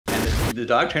the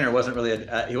dog trainer wasn't really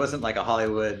he wasn't like a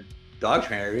Hollywood dog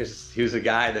trainer. He was a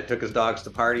guy that took his dogs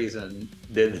to parties and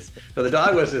did this. So the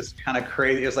dog was this kind of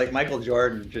crazy. It was like Michael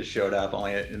Jordan just showed up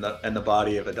only in the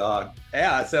body of a dog.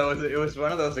 Yeah, so it was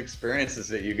one of those experiences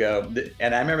that you go,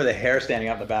 and I remember the hair standing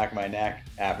up the back of my neck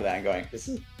after that and going, this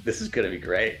is going to be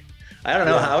great. I don't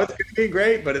know Yeah. how it's going to be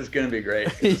great, but it's going to be great.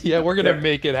 Yeah, we're gonna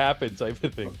make it happen type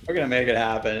of thing. We're going to make it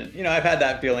happen. I've had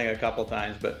that feeling a couple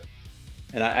times, but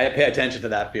and I pay attention to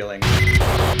that feeling.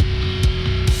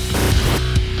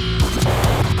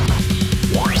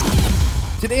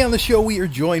 Today on the show, we are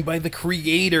joined by the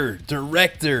creator,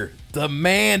 director, the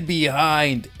man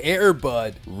behind Air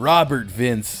Bud, Robert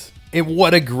Vince. And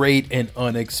what a great and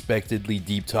unexpectedly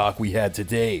deep talk we had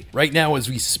today. Right now, as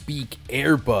we speak,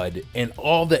 Air Bud and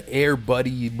all the Air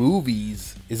Buddy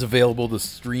movies is available to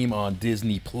stream on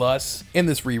Disney Plus. And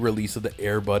this re-release of the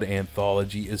Air Bud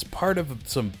anthology is part of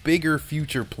some bigger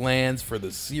future plans for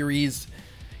the series.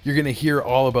 You're going to hear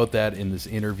all about that in this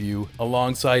interview,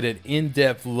 alongside an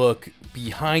in-depth look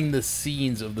behind the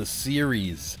scenes of the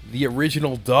series, the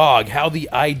original dog, how the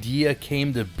idea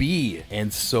came to be,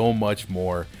 and so much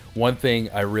more. One thing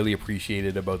I really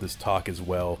appreciated about this talk as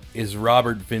well is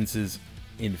Robert Vince's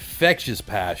infectious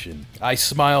passion. I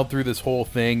smiled through this whole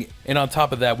thing, and on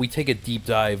top of that, we take a deep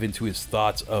dive into his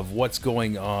thoughts of what's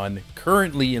going on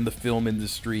currently in the film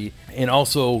industry, and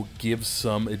also give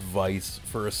some advice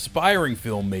for aspiring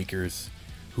filmmakers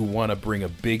who want to bring a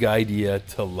big idea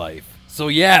to life. So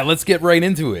yeah, let's get right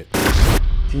into it.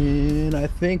 And I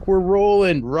think we're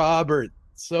rolling. Robert,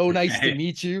 so nice to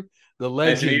meet you. The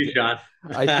Nice to legend. meet you, John.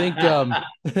 I think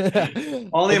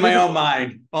Only in my own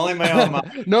mind. Only in my own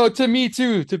mind. No, to me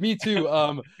too. To me too.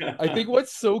 I think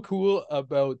what's so cool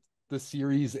about the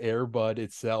series Air Bud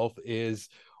itself is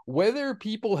whether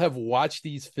people have watched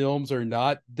these films or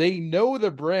not, they know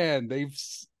the brand.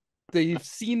 They've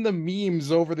seen the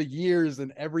memes over the years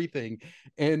and everything.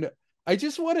 And I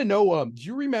just want to know, do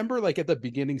you remember like at the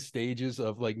beginning stages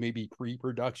of like maybe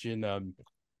pre-production,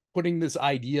 putting this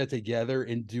idea together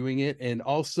and doing it? And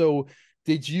also,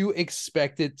 did you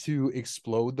expect it to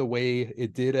explode the way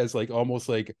it did as like almost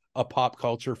like a pop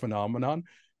culture phenomenon?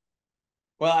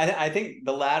 Well, I think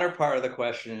the latter part of the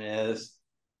question is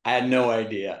I had no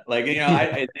idea. Like,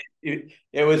 Yeah.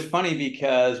 it was funny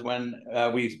because when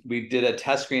we did a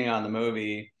test screening on the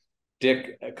movie,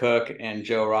 Dick Cook and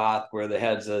Joe Roth were the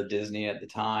heads of Disney at the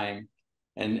time,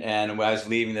 and when I was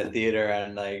leaving the theater,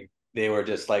 and like they were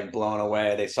just like blown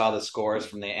away. They saw the scores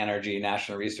from the Energy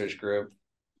National Research Group,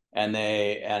 and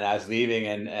I was leaving,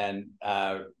 and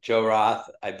Joe Roth,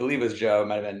 I believe it was Joe, it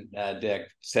might have been Dick,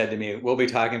 said to me, "We'll be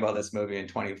talking about this movie in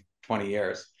 20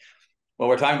 years." Well,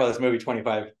 we're talking about this movie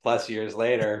 25 plus years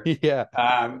later. Yeah.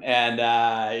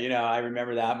 I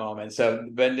remember that moment. So,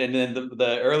 but and then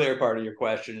the earlier part of your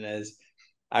question is,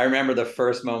 I remember the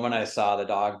first moment I saw the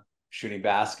dog shooting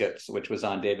baskets, which was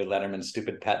on David Letterman's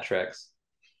Stupid Pet Tricks.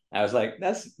 I was like,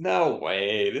 that's no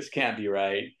way. This can't be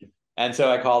right. And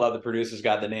so I called up the producers,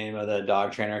 got the name of the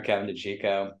dog trainer, Kevin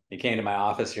DeChico. He came to my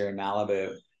office here in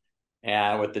Malibu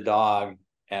and with the dog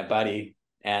and Buddy,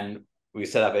 and we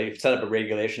set up a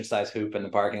regulation size hoop in the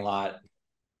parking lot.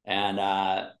 And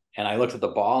I looked at the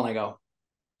ball and I go,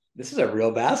 this is a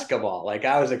real basketball. Like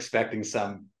I was expecting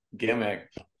some gimmick.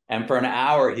 And for an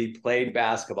hour, he played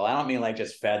basketball. I don't mean like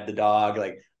just fed the dog,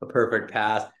 like a perfect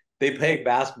pass. They played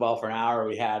basketball for an hour.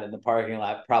 We had in the parking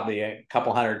lot, probably a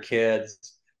couple hundred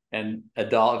kids and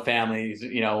adult families,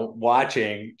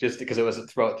 watching just because it was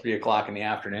about 3 o'clock in the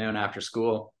afternoon after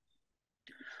school.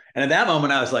 And at that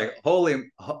moment, I was like, holy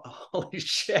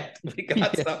shit, we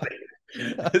got Yeah. something.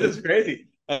 This is crazy.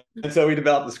 And so we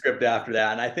developed the script after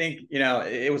that. And I think,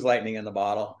 it was lightning in the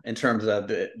bottle in terms of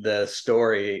the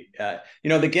story.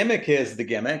 The gimmick is the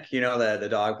gimmick, the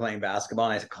dog playing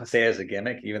basketball. And I say it as a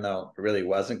gimmick, even though it really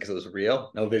wasn't, because it was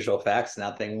real, no visual effects,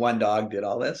 nothing. One dog did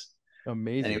all this. And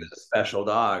he Amazing. was a special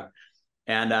dog.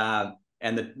 And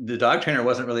the dog trainer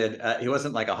wasn't really, he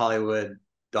wasn't like a Hollywood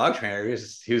dog trainer.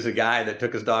 He was a guy that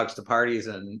took his dogs to parties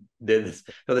and did this.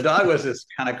 So the dog was this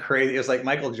kind of crazy. It was like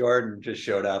Michael Jordan just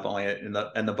showed up only in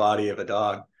the body of a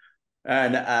dog.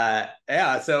 And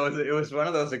yeah, so it was one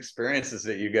of those experiences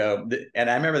that you go, and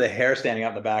I remember the hair standing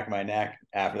up the back of my neck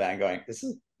after that and going, this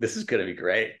is going to be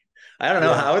great. I don't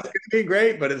know Yeah. how it's going to be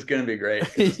great, but it's going to be great.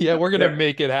 Yeah, we're gonna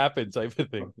make it happen type of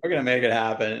thing. We're going to make it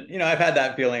happen. I've had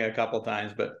that feeling a couple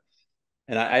times,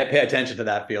 and I pay attention to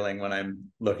that feeling when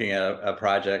I'm looking at a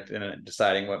project and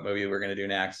deciding what movie we're going to do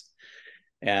next.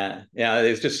 And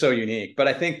it's just so unique. But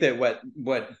I think that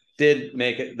what did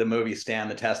make the movie stand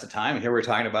the test of time, and here we're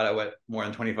talking about it, more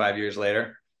than 25 years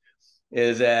later,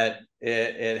 is that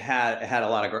it had a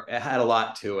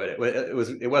lot to it.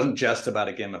 It wasn't just about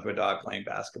a gimmick of a dog playing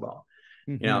basketball.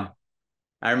 You Hmm. know,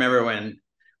 I remember when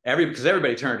because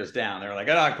everybody turned us down. They were like,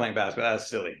 "A dog playing basketball, that's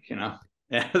silly," you know.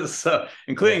 Yeah, so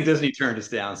including Yeah. Disney turned us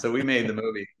down. So we made the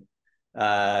movie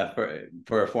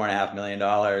for $4.5 million,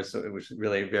 so it was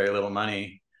really very little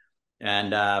money.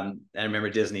 And I remember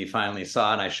Disney finally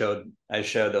saw it. And I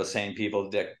showed those same people,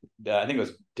 I think it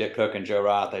was Dick Cook and Joe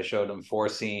Roth. I showed them 4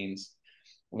 scenes.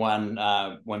 One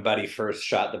when Buddy first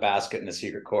shot the basket in the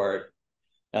secret court.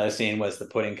 Another scene was the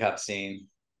pudding cup scene,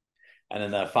 and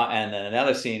then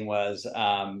another scene was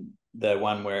the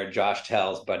one where Josh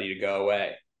tells Buddy to go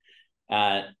away.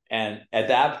 And at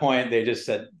that point, they just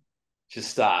said,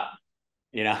 "Just stop."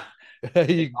 You know,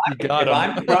 You got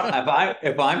him.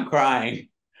 if I'm crying,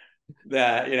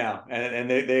 that and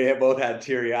they both had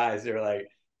teary eyes. They were like,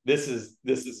 this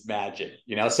is magic,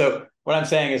 so what I'm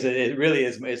saying is that it really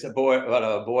is, it's about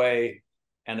a boy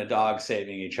and a dog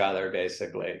saving each other,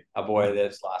 basically. A boy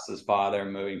that's lost his father,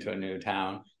 moving to a new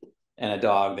town, and a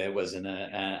dog that was in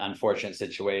an unfortunate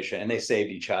situation, and they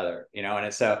saved each other, and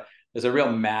it's so there's a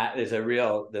real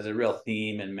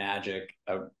theme and magic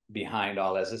behind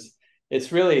all this.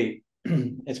 It's really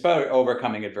it's about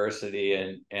overcoming adversity,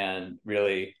 and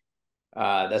really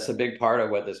that's a big part of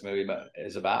what this movie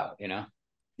is about.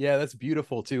 Yeah, that's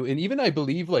beautiful too. And even I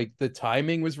believe like the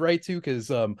timing was right too, because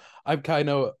I'm kind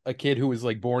of a kid who was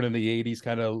like born in the 80s,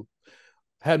 kind of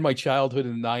had my childhood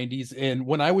in the 90s. And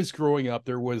when I was growing up,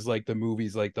 there was like the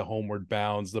movies like the Homeward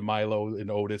Bounds, the Milo and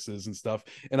Otis's and stuff.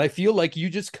 And I feel like you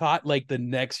just caught like the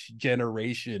next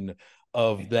generation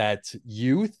of that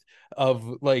youth, of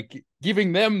like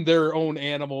giving them their own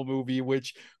animal movie,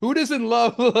 which who doesn't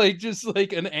love like just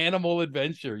like an animal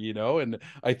adventure, and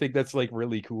I think that's like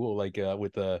really cool, like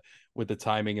with the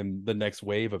timing and the next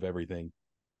wave of everything.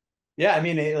 Yeah, I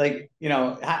mean, I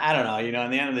don't know,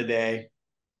 in the end of the day,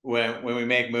 when we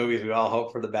make movies, we all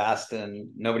hope for the best, and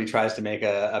nobody tries to make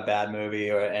a bad movie.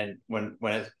 And when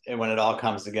it all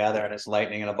comes together and it's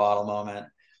lightning in a bottle moment,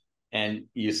 and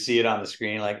you see it on the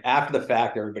screen, like after the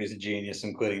fact, everybody's a genius,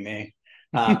 including me.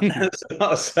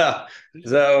 So,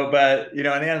 so, but at the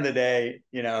end of the day,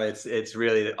 it's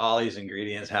really that all these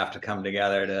ingredients have to come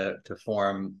together to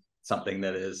form something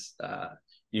that is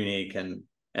unique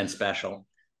and special.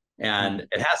 And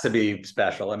it has to be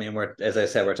special. I mean, as I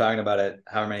said, we're talking about it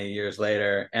how many years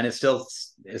later, and it's still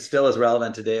as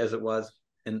relevant today as it was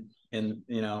in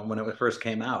when it first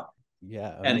came out.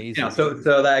 Yeah, And amazing. so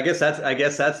that, I guess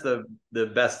that's the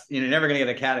best. You're never going to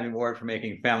get an Academy Award for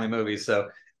making family movies. So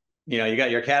you got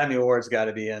your Academy Awards got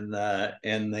to be in the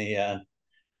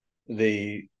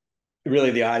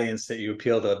really the audience that you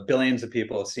appeal to. Billions of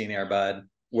people have seen Air Bud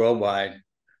worldwide.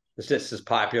 It's just as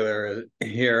popular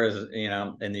here as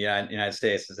in the United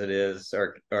States as it is,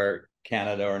 or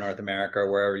Canada or North America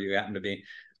or wherever you happen to be,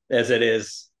 as it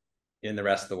is in the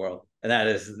rest of the world. And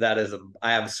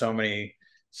I have so many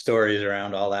stories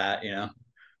around all that,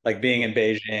 like being in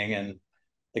Beijing, and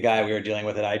the guy we were dealing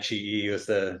with at iQIYI was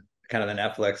the kind of the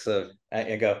Netflix of.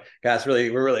 I go, guys,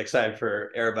 we're really excited for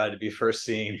Airbud to be first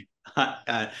seen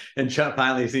and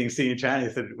finally seen in China.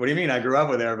 He said, "What do you mean? I grew up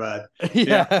with Airbud.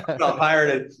 Yeah. I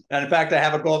pirated, and in fact, I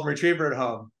have a golden retriever at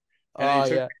home." And then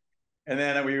Oh yeah. and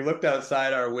then we looked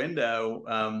outside our window.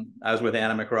 I was with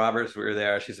Anna McRoberts. We were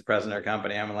there. She's the president of our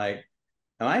company. I'm like,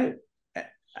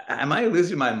 am I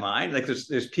losing my mind? Like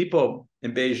there's people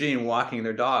in Beijing walking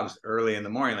their dogs early in the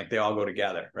morning, like they all go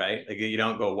together, right? Like you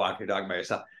don't go walk your dog by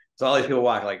yourself. So all these people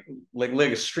walk, like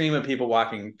a stream of people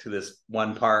walking to this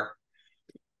one park,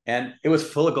 and it was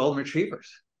full of golden retrievers.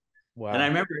 And Wow. I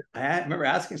remember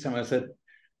asking someone, I said,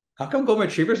 "How come golden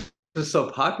retrievers are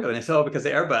so popular?" And they said, "Oh, because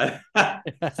of Airbud."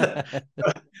 So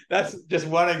that's just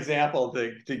one example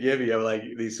to give you of like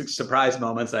these surprise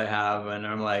moments I have, and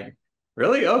I'm like,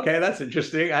 really? Okay, that's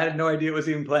interesting. I had no idea it was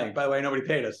even playing. By the way, nobody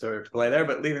paid us to play there,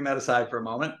 but leaving that aside for a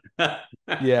moment.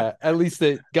 Yeah, at least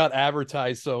it got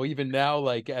advertised. So even now,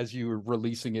 like as you're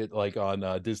releasing it like on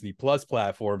Disney Plus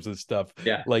platforms and stuff,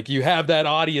 Yeah. like you have that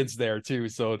audience there too.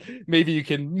 So maybe you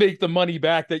can make the money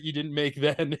back that you didn't make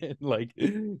then and like go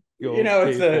pay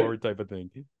It's it a forward type of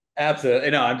thing.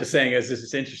 absolutely. No, I'm just saying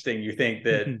it's interesting. You think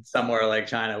that somewhere like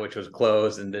China, which was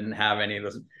closed and didn't have any of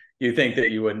those, you think that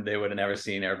they would have never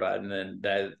seen Airbud, and then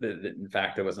that in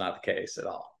fact it was not the case at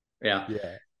all. Yeah.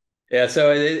 Yeah. Yeah,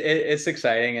 so it's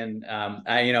exciting, and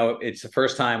it's the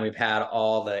first time we've had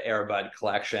all the Air Bud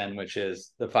collection, which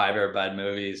is the 5 Air Bud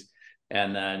movies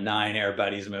and the 9 Air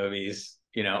Buddies movies,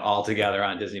 all together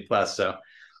on Disney Plus. So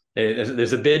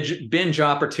there's a binge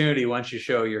opportunity once you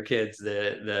show your kids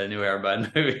the new Air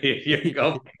Bud movie. You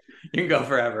go can go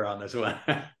forever on this one.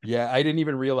 Yeah, I didn't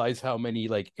even realize how many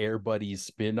like Air Buddies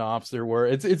spin-offs there were.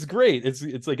 It's great.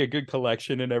 It's like a good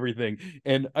collection and everything.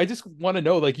 And I just want to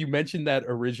know, like you mentioned that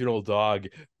original dog.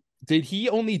 Did he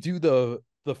only do the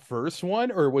first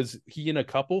one, or was he in a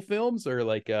couple films, or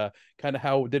like kind of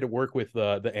how did it work with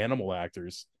the animal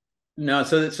actors? No,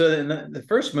 so in the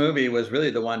first movie was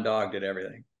really the one dog did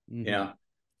everything, you Hmm. know,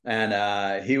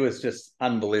 and he was just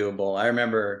unbelievable. I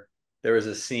remember there was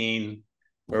a scene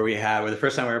where the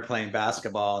first time we were playing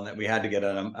basketball, and that we had to get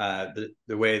on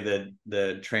the way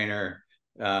the trainer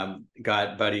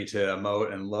got Buddy to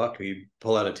emote and look. He'd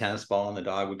pull out a tennis ball, and the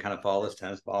dog would kind of follow this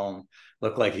tennis ball and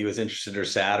look like he was interested or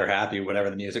sad or happy, whatever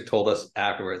the music told us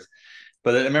afterwards.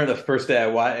 But I remember the first day I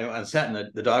watched on set, and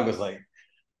the dog was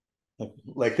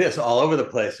like this all over the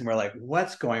place, and we're like,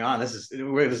 what's going on? This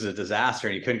is a disaster,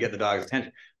 and you couldn't get the dog's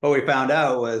attention. What we found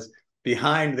out was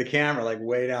behind the camera, like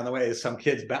way down the way, is some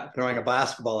kids throwing a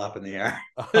basketball up in the air.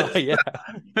 Oh yeah.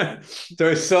 So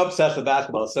he's so obsessed with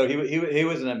basketball. So he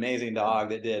was an amazing dog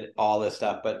that did all this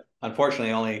stuff, but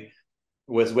unfortunately only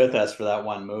was with us for that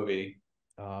one movie.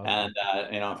 Okay.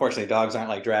 And unfortunately, dogs aren't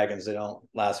like dragons; they don't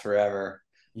last forever.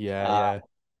 Yeah, Uh, yeah.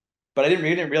 but we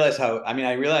didn't realize how. I mean,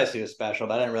 I realized he was special,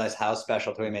 but I didn't realize how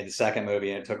special until we made the second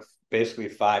movie, and it took basically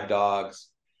five dogs,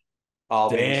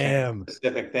 all being trained Damn.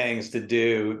 specific things to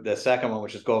do the second one,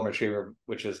 which is golden retriever,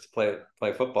 which is to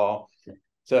play football.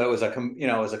 So it was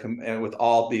with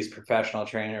all these professional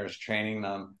trainers training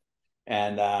them,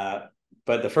 and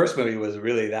but the first movie was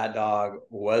really that dog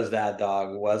was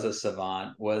a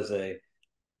savant, was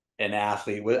an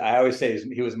athlete. I always say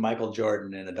he was Michael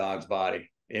Jordan in a dog's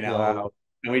body, Wow.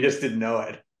 and we just didn't know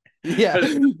it. Yeah.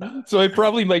 So it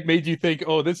probably like made you think,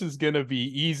 oh, this is gonna be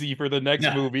easy for the next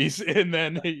Yeah, movies, and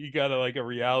then you gotta like a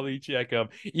reality check.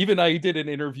 Even I did an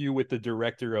interview with the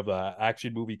director of a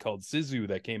action movie called Sizu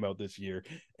that came out this year,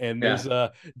 and yeah, there's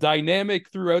a dynamic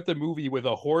throughout the movie with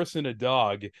a horse and a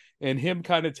dog, and him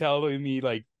kind of telling me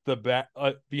like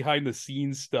behind the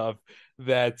scenes stuff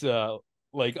that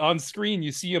like on screen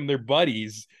you see them, they're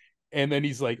buddies, and then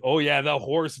he's like, "Oh yeah, the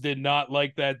horse did not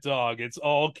like that dog. It's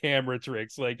all camera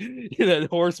tricks. Like that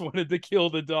horse wanted to kill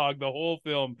the dog the whole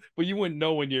film, but you wouldn't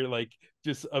know when you're like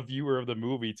just a viewer of the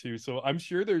movie too." So I'm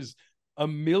sure there's a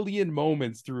million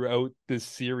moments throughout this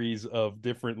series of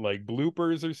different like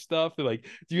bloopers or stuff. Like,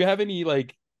 do you have any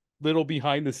like little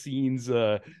behind the scenes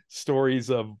stories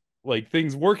of like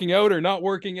things working out or not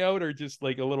working out, or just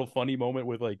like a little funny moment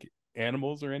with like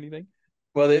animals or anything?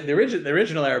 well, the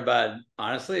original Air Bud,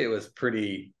 honestly, it was a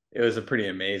pretty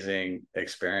amazing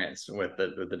experience with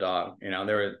the dog.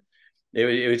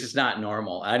 It was just not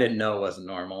normal. I didn't know it wasn't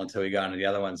normal until we got into the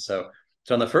other ones. So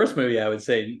in the first movie, I would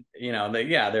say,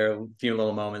 there are a few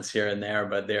little moments here and there,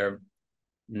 but they're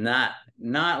not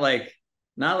not like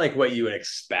not like what you would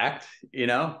expect,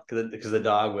 because the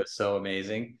dog was so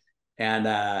amazing and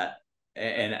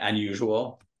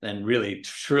unusual, and really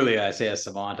truly, I say a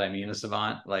savant, I mean a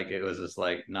savant. Like it was just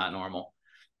like not normal.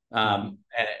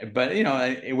 Mm-hmm. But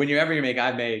whenever you make,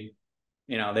 I've made,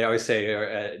 they always say,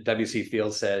 WC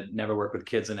Fields said, never work with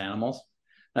kids and animals.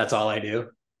 That's all I do.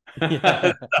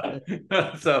 Yeah.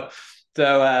 so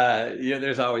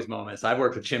there's always moments. I've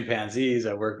worked with chimpanzees,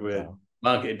 I've worked with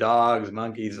Wow. dogs,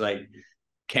 monkeys, like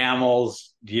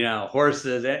camels,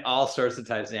 horses, all sorts of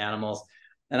types of animals.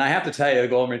 And I have to tell you, the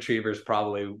golden retriever is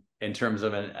probably, in terms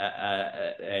of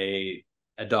a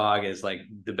dog, is like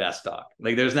the best dog.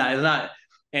 Like there's not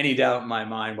any doubt in my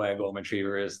mind why a golden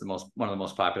retriever is one of the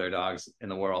most popular dogs in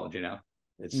the world.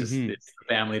 Mm-hmm. It's a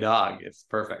family dog. It's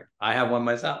perfect. I have one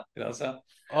myself. So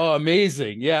Oh,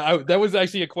 amazing. Yeah, that was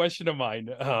actually a question of mine.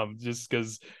 Just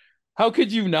because how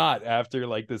could you not after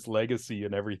like this legacy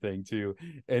and everything too?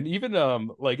 And even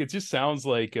like it just sounds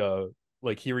like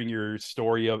hearing your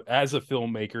story of as a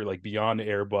filmmaker, like beyond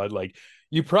Airbud, like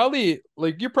you're probably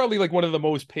like one of the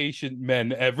most patient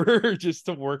men ever just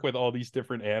to work with all these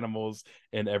different animals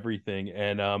and everything.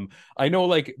 And I know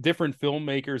like different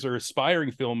filmmakers or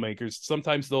aspiring filmmakers,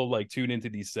 sometimes they'll like tune into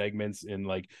these segments and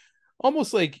like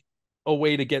almost like a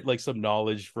way to get like some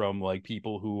knowledge from like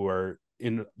people who are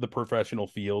in the professional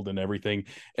field and everything.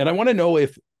 And I want to know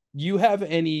if you have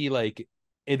any like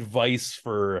advice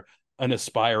for an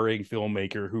aspiring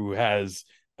filmmaker who has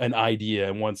an idea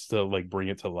and wants to like bring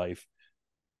it to life.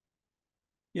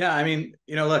 yeah, I mean,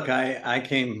 look, I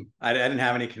didn't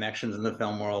have any connections in the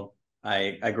film world.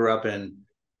 I grew up in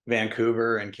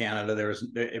Vancouver and Canada. There was,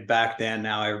 back then,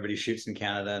 now everybody shoots in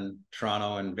Canada and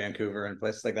Toronto and Vancouver and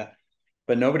places like that,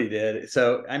 but nobody did.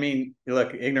 So I mean,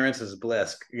 look, ignorance is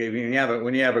bliss. When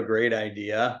you have a great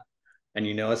idea, and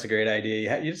it's a great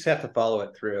idea, you just have to follow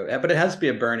it through. But it has to be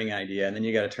a burning idea, and then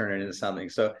you got to turn it into something.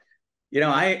 So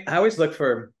I always look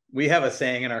for, we have a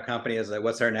saying in our company is like,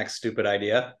 what's our next stupid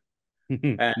idea? And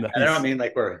Nice. I don't mean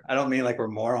like we're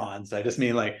morons. I just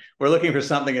mean like we're looking for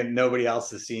something that nobody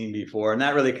else has seen before. And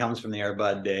that really comes from the Air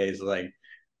Bud days. Like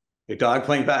the dog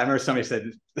playing back. I remember somebody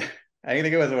said, I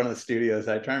think it was one of the studios.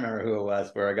 I try to remember who it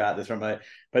was where I got this from. But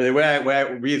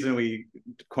the reason we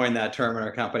coined that term in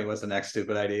our company was the next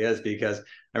stupid idea is because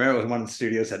I remember it was one of the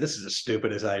studios said, this is the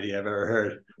stupidest idea I've ever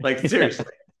heard. Like seriously.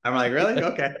 I'm like, really?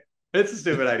 Okay. It's a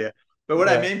stupid idea. But what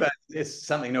I Yeah. mean by it's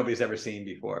something nobody's ever seen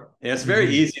before. And it's very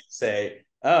Mhm. easy to say,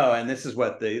 oh, and this is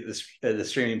what the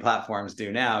streaming platforms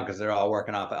do now because they're all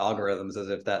working off of algorithms as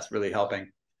if that's really helping.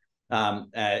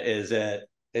 Is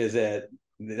it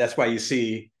that's why you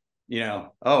see,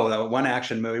 oh, that one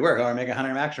action movie work. Oh, we're making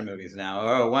 100 action movies now.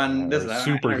 Oh, one Or this.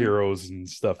 superheroes and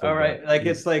stuff All like that. right, like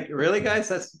it's like really, guys.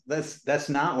 That's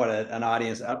not what an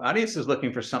audience is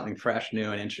looking for. Something fresh,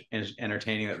 new, and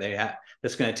entertaining that they have.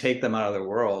 That's going to take them out of their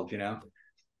world.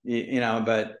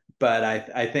 But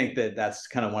I think that that's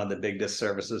kind of one of the big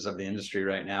disservices of the industry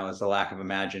right now is the lack of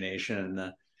imagination and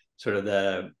the sort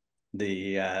of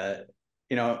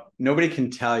nobody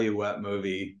can tell you what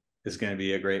movie is going to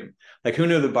be a great, like who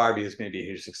knew the Barbie is going to be a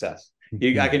huge success.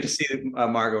 I can just see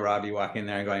Margot Robbie walking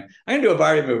there and going, I'm going to do a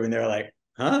Barbie movie, and they're like,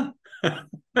 huh?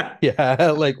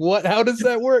 Yeah, like what? How does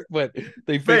that work? But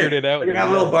they figured Right, it out, you're gonna and have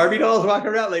yeah. little Barbie dolls walking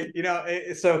around, like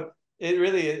so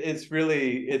it's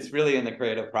really in the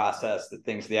creative process that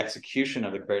things, the execution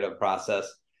of the creative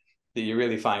process, that you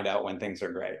really find out when things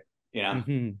are great. You know,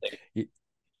 Mhm.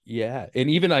 Yeah, and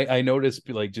even I noticed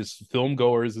like just film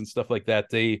goers and stuff like that,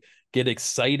 they get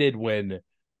excited when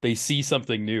they see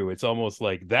something new. It's almost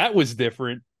like that was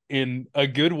different in a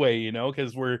good way,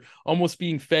 because we're almost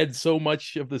being fed so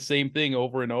much of the same thing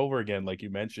over and over again, like you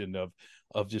mentioned,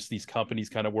 of just these companies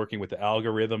kind of working with the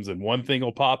algorithms, and one thing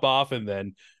will pop off and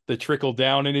then the trickle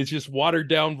down, and it's just watered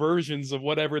down versions of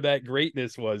whatever that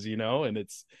greatness was, and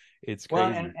it's well,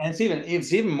 crazy. and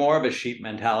it's even more of a sheep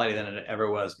mentality than it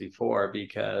ever was before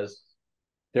because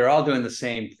they're all doing the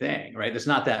same thing, right? There's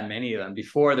not that many of them.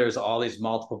 Before, there's all these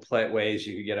multiple ways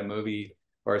you could get a movie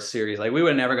or a series. Like we would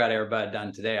have never got Airbud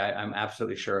done today. I'm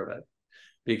absolutely sure of it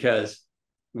because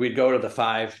we'd go to the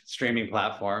 5 streaming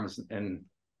platforms, and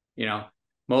you know,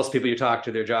 most people you talk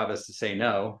to, their job is to say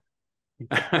no.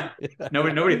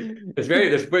 Nobody. There's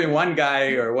very one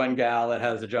guy or one gal that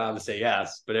has a job to say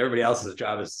yes, but everybody else's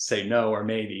job is to say no or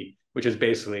maybe, which is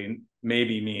basically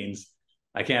maybe means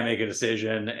I can't make a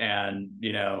decision, and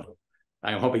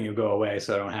I'm hoping you go away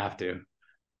so I don't have to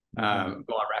Mhm.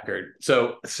 go on record.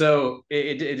 So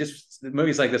it just,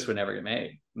 movies like this would never get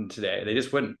made today. They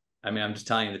just wouldn't. I mean, I'm just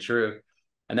telling you the truth,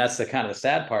 and that's the kind of the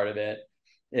sad part of it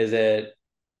is that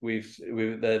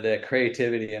the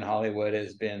creativity in Hollywood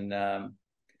has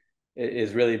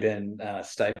really been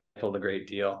stifled a great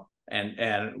deal,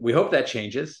 and we hope that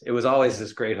changes. It was always Yeah.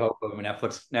 this great hope of when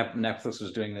Netflix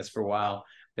was doing this for a while.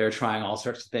 They were trying all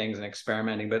sorts of things and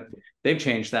experimenting, but they've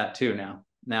changed that too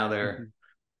now they're Mhm.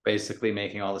 basically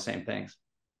making all the same things.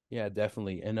 Yeah,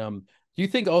 definitely. And do you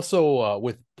think also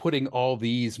with putting all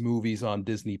these movies on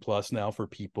Disney Plus now for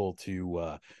people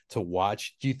to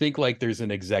watch, do you think like there's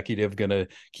an executive gonna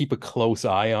keep a close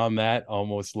eye on that,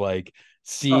 almost like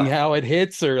seeing Oh, how it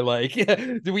hits, or like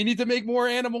do we need to make more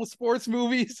animal sports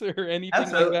movies or anything like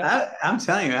absolutely. that? I'm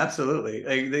telling you, absolutely.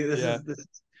 Like this Yeah. is this.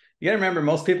 You got to remember,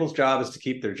 most people's job is to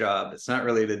keep their job. It's not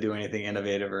really to do anything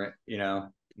innovative or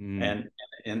Mm. and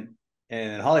and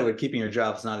and in Hollywood, keeping your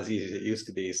job is not as easy as it used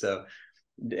to be. So,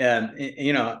 but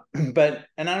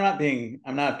and I'm not being.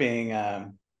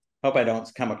 Hope I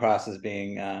don't come across as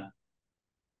being. I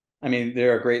mean,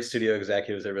 there are great studio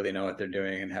executives that really know what they're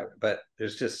doing and have, but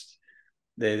there's just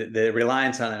the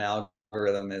reliance on an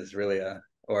algorithm is really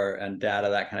and data,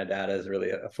 that kind of data is really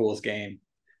a fool's game Hmm.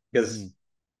 because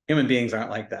human beings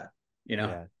aren't like that. You know,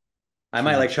 Yeah. I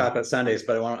might True, like true. chocolate sundaes,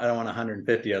 but I don't want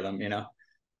 150 of them. You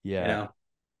Yeah. know,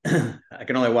 I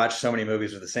can only watch so many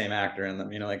movies with the same actor in them.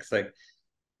 Like it's like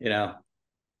you know,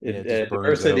 Yeah, it just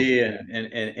burns out. diversity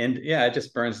and yeah, it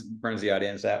just burns the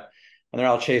audience out, and they're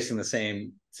all chasing the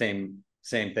same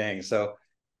thing. So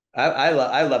I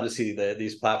love to see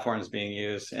these platforms being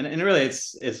used, and really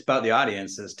it's about the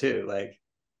audiences too. Like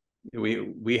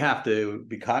we have to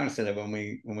be cognizant of when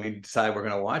we decide we're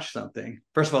going to watch something.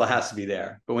 First of all, it has to be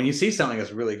there, but when you see something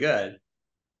that's really good,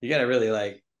 you got to really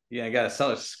like you got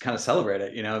to kind of celebrate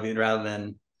it, I mean, rather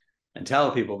than and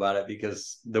tell people about it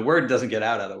because the word doesn't get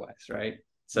out otherwise, right?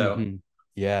 So Hmm.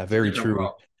 Yeah, it's a very different true.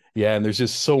 world. Yeah, and there's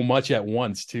just so much at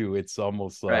once too. It's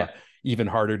almost Right. even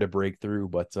harder to break through.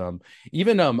 But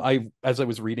even I as I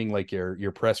was reading like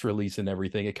your press release and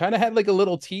everything, it kind of had like a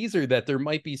little teaser that there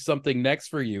might be something next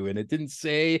for you, and it didn't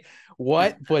say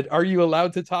what. But are you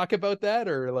allowed to talk about that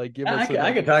or like give us I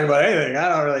an could talk about anything. I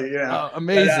don't really, but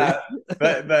amazing.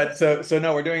 so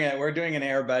no, we're doing an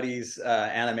Air Buddies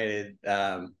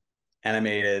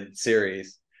animated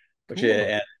series, which Cool.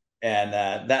 is and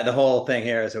that the whole thing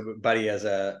here is a Buddy as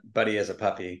a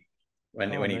puppy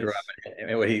Oh, when he grew up nice.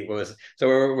 and what he was. So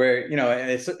we're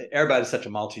it's Air Bud is such a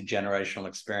multi-generational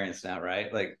experience now,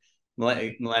 right? Like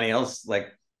millennials like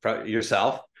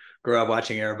yourself grew up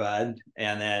watching Air Bud,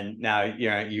 and then now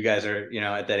you guys are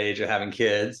at that age of having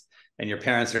kids, and your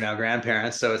parents are now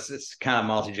grandparents, so it's kind of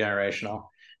multi-generational.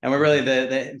 And we're really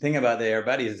the thing about the Air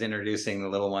Buddy is introducing the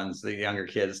little ones, the younger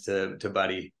kids, to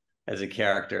Buddy as a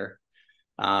character,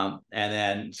 and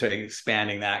then sort of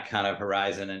expanding that kind of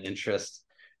horizon and interest.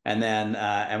 And then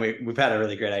and we've had a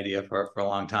really great idea for a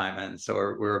long time, and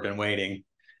so we've been waiting.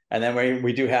 And then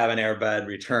we do have an Air Bud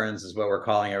Returns is what we're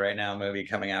calling it right now, movie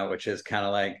coming out, which is kind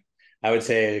of like, I would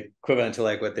say, equivalent to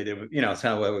like what they did, it's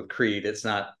kind of what with Creed.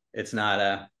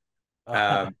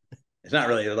 Um, it's not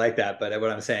really like that, but what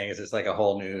I'm saying is it's like a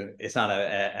whole new. It's not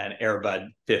an Air Bud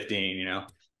 15.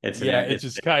 It's an Yeah, Air. it's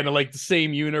just kind of like the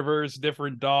same universe,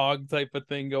 different dog type of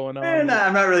thing going on. No,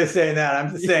 I'm not really saying that.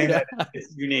 I'm just saying Yeah, that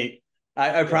it's unique.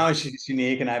 I yeah. promise you it's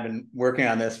unique, and I've been working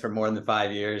on this for more than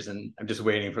 5 years, and I'm just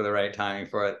waiting for the right timing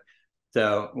for it.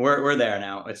 So we're there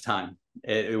now. It's time.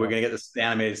 We're Well, gonna get this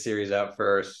animated series out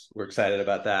first. We're excited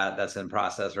about that. That's in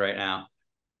process right now,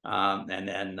 and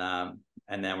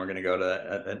then we're gonna go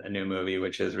to a new movie,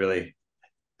 which is really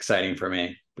exciting for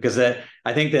me because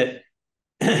I think that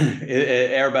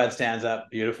Airbud stands up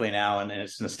beautifully now, and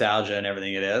it's nostalgia and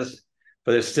everything it is.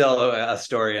 But there's still a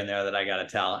story in there that I got to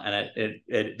tell, and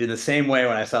it in the same way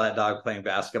when I saw that dog playing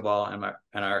basketball in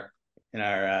our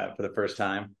for the first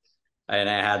time, and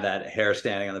I had that hair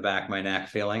standing on the back of my neck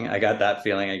feeling. I got that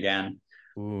feeling again,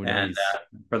 ooh, and nice.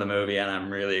 for the movie, and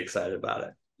I'm really excited about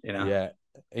it. Yeah,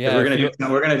 Because yeah. I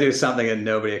feel. we're gonna do something that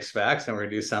nobody expects, and we're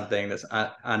gonna do something that's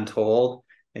untold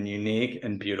and unique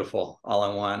and beautiful all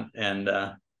in one. And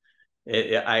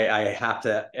I have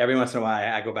to every once in a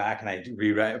while I go back and I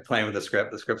rewrite playing with the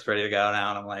script. The script's ready to go now,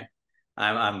 and I'm like,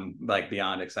 I'm like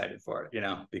beyond excited for it,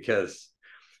 because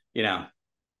you know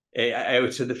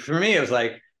for me it was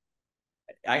like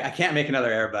I can't make another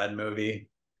Airbud movie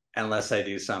unless I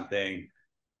do something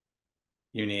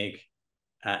unique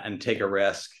and take a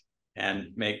risk and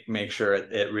make sure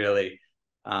it really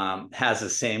has the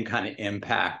same kind of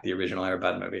impact the original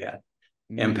Airbud movie had.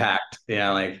 Mm, Impact,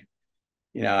 like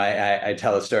I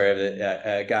tell the story of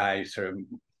a guy sort of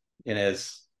in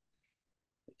his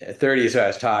 30s who I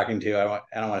was talking to.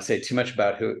 I don't want to say too much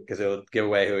about who because it will give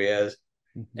away who he is.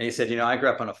 mhm, And he said, I grew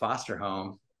up in a foster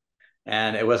home,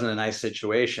 and it wasn't a nice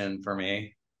situation for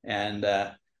me. And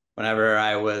whenever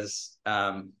I was,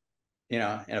 in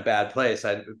a bad place,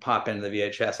 I'd pop into the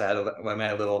VHS. I had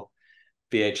a little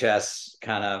VHS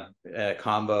kind of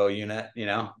combo unit,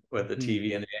 with the mhm.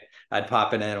 TV, and I'd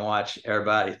pop in and watch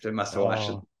everybody. I must have watched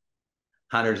it Oh,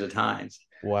 hundreds of times.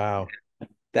 wow.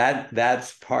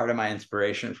 That's part of my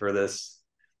inspiration for this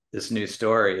new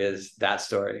story is that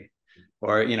story,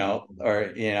 or a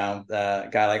guy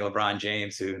like LeBron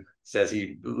James who says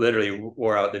he literally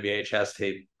wore out the VHS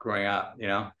tape growing up.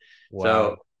 So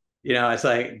Wow. it's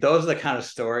like those are the kind of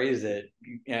stories that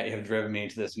have driven me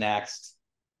to this next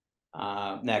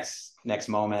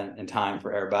moment in time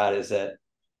for Airbud is that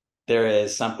there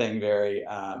is something very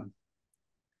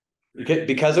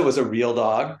because it was a real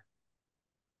dog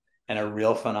and a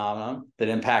real phenomenon that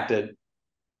impacted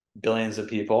billions of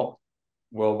people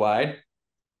worldwide.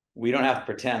 We don't have to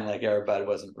pretend like Airbud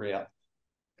wasn't real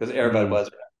because Airbud Mm, was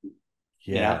real,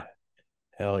 you know. yeah.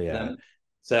 Hell yeah. And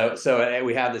so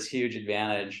we have this huge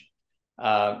advantage,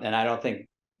 and I don't think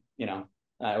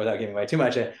without giving away too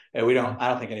much, we don't. I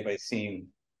don't think anybody's seen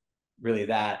really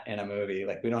that in a movie.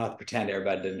 Like we don't have to pretend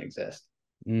Airbud didn't exist,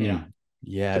 Mm, to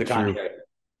yeah, the true. contrary.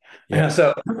 Yeah.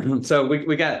 So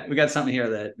we got something here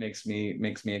that makes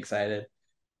me excited.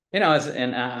 And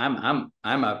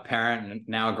I'm a parent and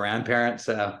now a grandparent,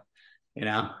 so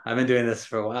I've been doing this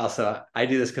for a while. So I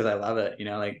do this because I love it.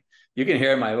 Like you can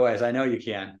hear my voice. I know you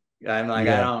can. I'm like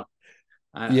I Yeah. don't.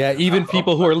 I, Yeah, even oh,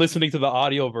 people who are listening to the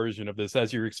audio version of this,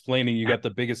 as you're explaining, you got the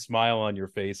biggest smile on your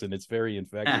face, and it's very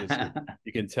infectious.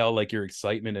 You can tell like your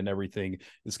excitement and everything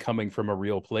is coming from a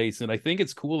real place. And I think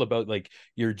it's cool about like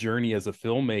your journey as a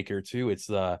filmmaker too. It's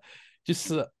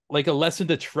just like a lesson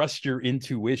to trust your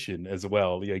intuition as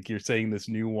well. Like you're saying, this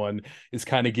new one is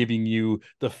kind of giving you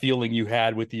the feeling you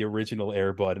had with the original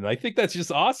Air Bud, and I think that's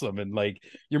just awesome. And like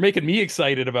you're making me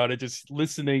excited about it just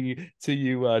listening to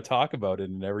you talk about it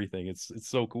and everything. It's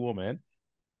so cool, man.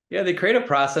 Yeah, the creative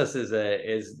process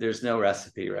is there's no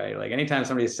recipe, right? Like anytime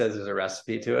somebody says there's a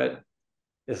recipe to it,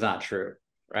 it's not true,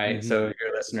 right? Mm-hmm. So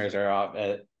your listeners are off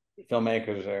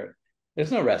filmmakers are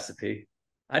there's no recipe.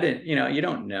 I didn't, you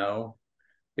don't know.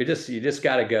 You just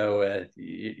got to go with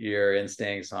your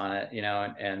instincts on it,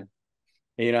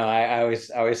 I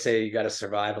always say you got to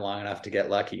survive long enough to get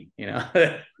lucky.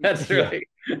 That's Yeah. really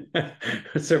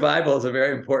survival is a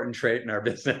very important trait in our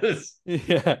business.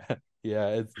 Yeah.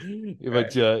 Yeah,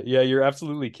 Right. yeah, you're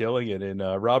absolutely killing it. And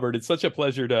Robert, it's such a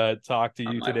pleasure to talk to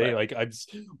you My today. pleasure. Like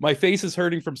my face is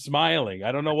hurting from smiling.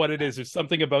 I don't know what it is. There's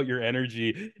something about your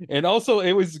energy. And also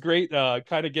it was great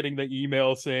kind of getting the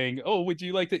email saying, "Oh, would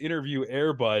you like to interview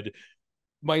Airbud?"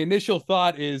 My initial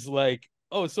thought is like,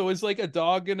 oh, so is like a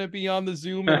dog gonna be on the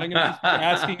Zoom and I'm gonna just be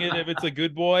asking it if it's a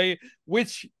good boy,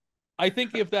 which I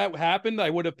think if that happened, I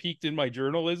would have peaked in my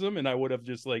journalism and I would have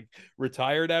just like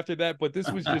retired after that. But this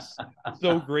was just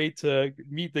so great to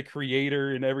meet the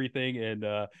creator and everything.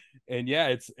 And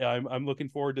yeah, I'm looking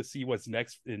forward to see what's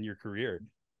next in your career.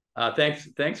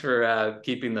 Thanks for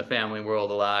keeping the family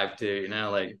world alive too.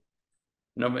 Like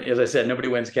nobody, as I said, nobody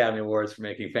wins Academy Awards for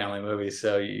making family movies.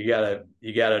 So you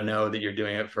gotta know that you're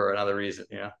doing it for another reason.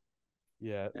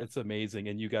 Yeah, it's amazing.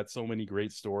 And you got so many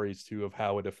great stories too of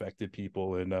how it affected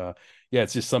people. And yeah,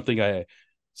 it's just something I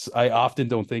often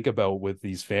don't think about with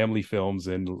these family films.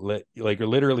 And like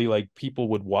literally like people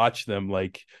would watch them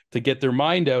like to get their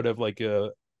mind out of like a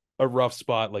rough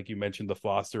spot, like you mentioned the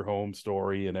foster home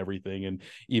story and everything. And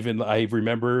even I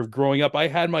remember growing up, I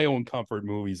had my own comfort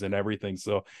movies and everything.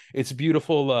 So it's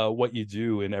beautiful what you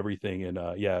do and everything. And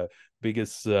yeah,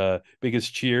 biggest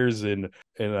cheers. And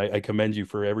I commend you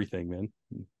for everything, man.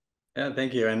 Yeah,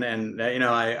 thank you. And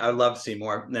I love to see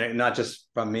more, not just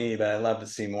from me, but I love to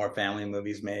see more family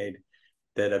movies made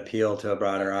that appeal to a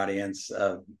broader audience.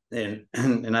 And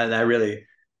I really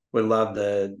would love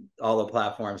all the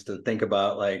platforms to think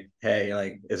about like, hey,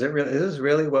 like, is this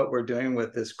really what we're doing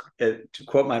with this? To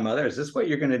quote my mother, is this what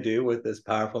you're going to do with this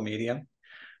powerful medium?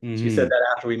 She said Mm-hmm.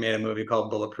 that after we made a movie called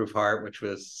Bulletproof Heart, which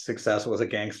was successful, was a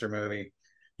gangster movie,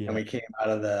 and Yeah. we came out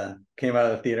of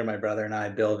the theater. My brother and I,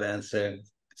 Bill Vince, who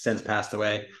since passed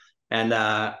away, and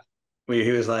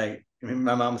he was like,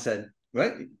 my mom said,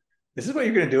 "What? This is what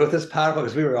you're going to do with this powerful?"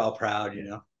 Because we were all proud.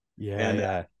 Yeah. And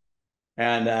Yeah.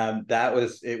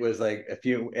 it was like a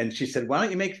few, and she said, "Why don't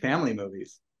you make family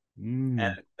movies?" And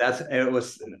Mm. it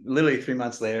was literally 3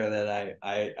 months later that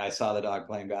I saw the dog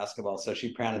playing basketball. So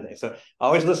she planted it. So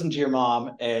always listen to your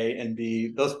mom, A, and B,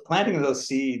 those planting those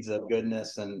seeds of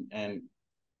goodness and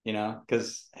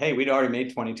because hey, we'd already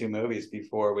made 22 movies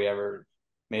before we ever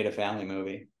made a family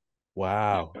movie.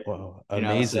 Wow. Wow.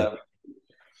 Amazing. So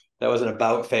that was an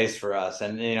about face for us.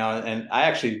 And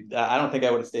I don't think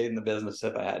I would have stayed in the business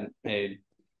if I hadn't made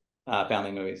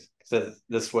family movies. So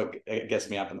this is what gets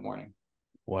me up in the morning.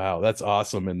 Wow, that's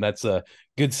awesome. And that's a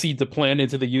good seed to plant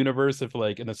into the universe if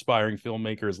like an aspiring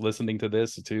filmmaker is listening to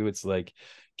this too. It's like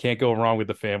can't go wrong with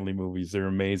the family movies. They're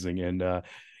amazing. And yeah,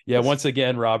 Yes. once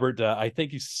again, Robert, I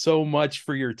thank you so much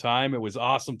for your time. It was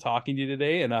awesome talking to you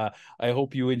today. And I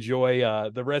hope you enjoy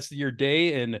the rest of your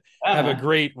day and have a Yeah,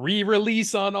 great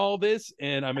re-release on all this.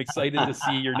 And I'm excited to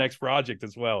see man. your next project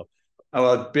as well. Oh,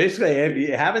 well, basically, if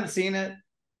you haven't seen it,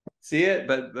 see it.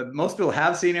 But most people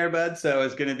have seen Airbud, so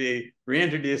it's going to be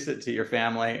reintroduce it to your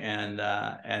family and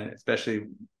especially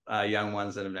young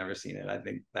ones that have never seen it. I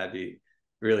think that'd be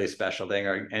really special thing.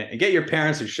 And get your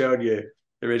parents who showed you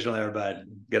the original Airbud,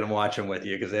 get them watching with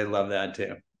you because they love that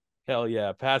too. Hell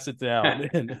yeah, pass it down.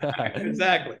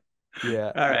 Exactly.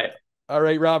 Yeah. All right. All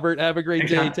right, Robert, have a great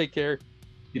Thanks, day. Sean. Take care.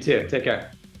 You too. Take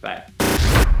care. Bye.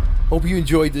 Hope you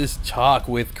enjoyed this talk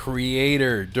with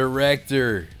creator,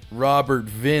 director, Robert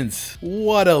Vince.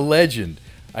 What a legend.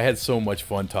 I had so much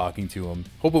fun talking to him.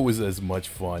 Hope it was as much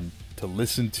fun to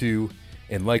listen to.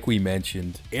 And like we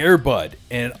mentioned, Airbud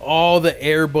and all the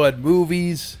Airbud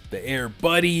movies, the Air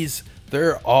Buddies,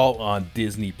 they're all on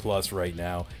Disney Plus right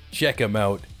now. Check them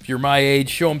out. If you're my age,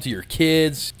 show them to your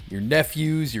kids, your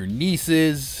nephews, your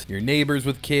nieces, your neighbors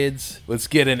with kids. Let's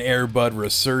get an Airbud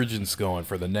resurgence going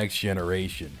for the next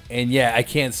generation. And yeah, I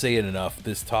can't say it enough.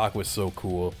 This talk was so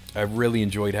cool. I really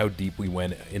enjoyed how deep we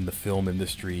went in the film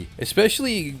industry,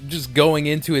 especially just going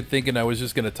into it thinking I was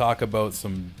just going to talk about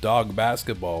some dog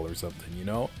basketball or something,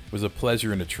 It was a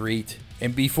pleasure and a treat.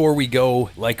 And before we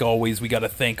go, like always, we got to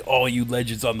thank all you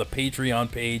legends on the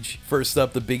Patreon page. First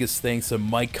up, the biggest thanks to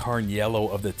Mike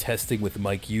Carniello of the Testing with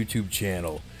Mike YouTube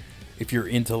channel. If you're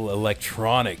into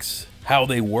electronics, how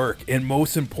they work, and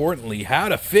most importantly, how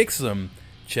to fix them,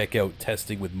 check out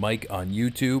Testing with Mike on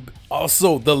YouTube.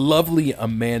 Also, the lovely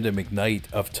Amanda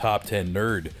McKnight of Top 10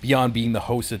 Nerd. Beyond being the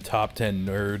host of Top 10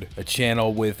 Nerd, a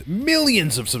channel with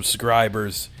millions of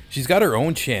subscribers, she's got her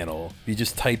own channel. If you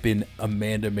just type in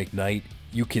Amanda McKnight,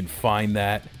 you can find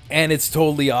that. And it's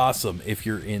totally awesome if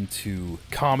you're into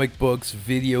comic books,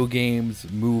 video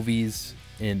games, movies,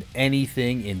 and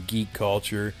anything in geek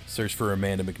culture. Search for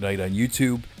Amanda McKnight on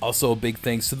YouTube. Also, a big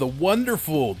thanks to the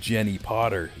wonderful Jenny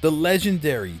Potter, the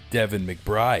legendary Devin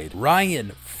McBride,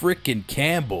 Ryan frickin'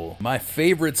 Campbell, my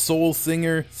favorite soul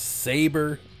singer,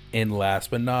 Saber, and last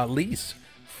but not least,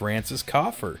 Francis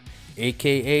Coffer,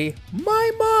 aka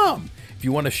my mom. If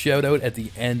you want a shout out at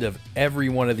the end of every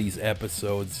one of these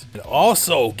episodes, and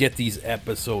also get these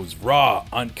episodes raw,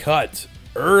 uncut,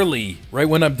 early, right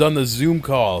when I'm done the Zoom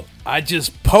call, I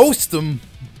just post them.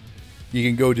 You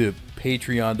can go to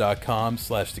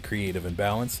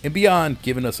patreon.com/thecreativeimbalance, and beyond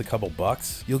giving us a couple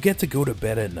bucks, you'll get to go to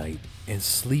bed at night and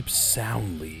sleep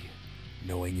soundly,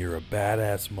 knowing you're a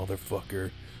badass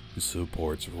motherfucker who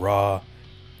supports raw,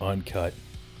 uncut,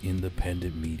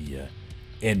 independent media,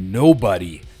 and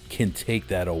nobody can take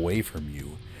that away from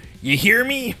you. You hear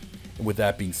me? And with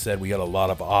that being said, we got a lot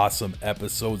of awesome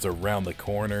episodes around the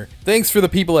corner. Thanks for the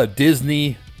people at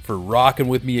Disney for rocking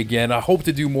with me again. I hope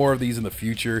to do more of these in the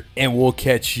future, and we'll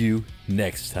catch you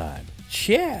next time.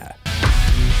 Ciao.